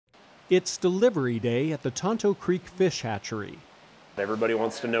It's delivery day at the Tonto Creek Fish Hatchery. Everybody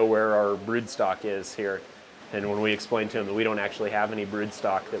wants to know where our brood stock is here. And when we explain to them that we don't actually have any brood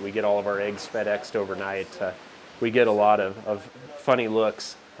stock, that we get all of our eggs FedExed overnight, we get a lot of funny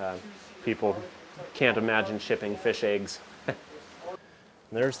looks. People can't imagine shipping fish eggs.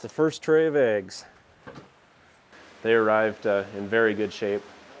 There's the first tray of eggs. They arrived in very good shape.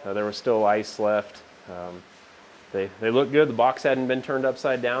 There was still ice left. They look good. The box hadn't been turned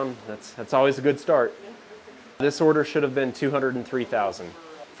upside down. That's always a good start. This order should have been 203,000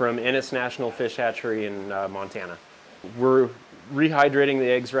 from Ennis National Fish Hatchery in Montana. We're rehydrating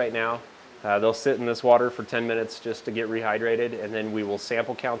the eggs right now. They'll sit in this water for 10 minutes just to get rehydrated, and then we will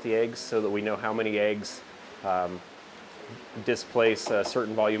sample count the eggs so that we know how many eggs displace a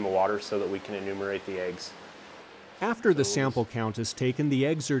certain volume of water so that we can enumerate the eggs. After the sample count is taken, the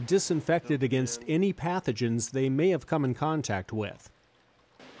eggs are disinfected against any pathogens they may have come in contact with.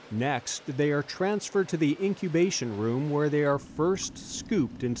 Next, they are transferred to the incubation room where they are first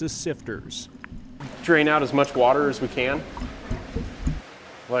scooped into sifters. Drain out as much water as we can,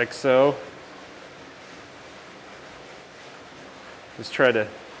 like so. Just try to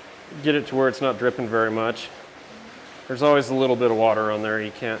get it to where it's not dripping very much. There's always a little bit of water on there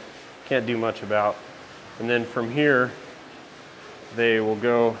you can't do much about. And then from here, they will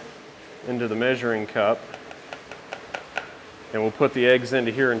go into the measuring cup, and we'll put the eggs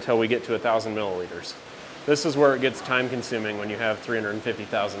into here until we get to 1,000 milliliters. This is where it gets time consuming when you have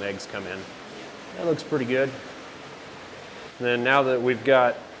 350,000 eggs come in. That looks pretty good. And then now that we've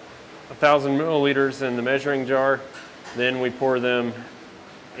got 1,000 milliliters in the measuring jar, then we pour them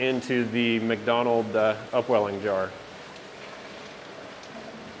into the McDonald upwelling jar.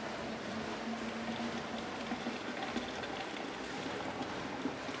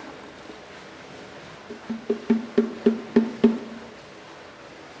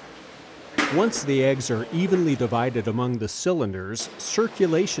 Once the eggs are evenly divided among the cylinders,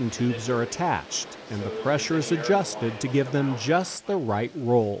 circulation tubes are attached and the pressure is adjusted to give them just the right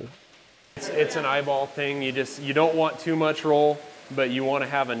roll. It's an eyeball thing. You don't want too much roll, but you want to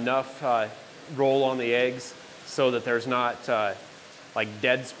have enough roll on the eggs so that there's not like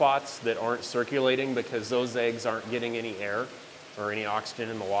dead spots that aren't circulating, because those eggs aren't getting any air or any oxygen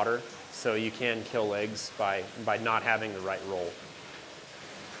in the water. So you can kill eggs by not having the right roll.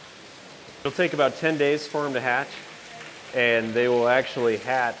 It'll take about 10 days for them to hatch, and they will actually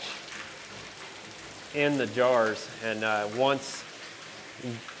hatch in the jars. And once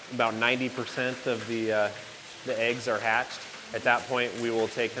about 90% of the eggs are hatched, at that point we will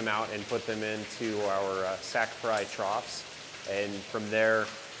take them out and put them into our sac fry troughs. And from there,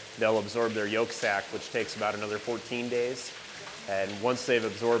 they'll absorb their yolk sac, which takes about another 14 days. And once they've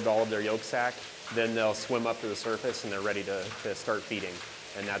absorbed all of their yolk sac, then they'll swim up to the surface and they're ready to start feeding.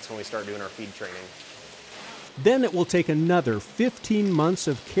 And that's when we start doing our feed training. Then it will take another 15 months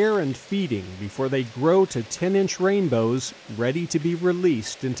of care and feeding before they grow to 10-inch rainbows ready to be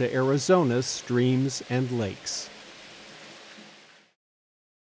released into Arizona's streams and lakes.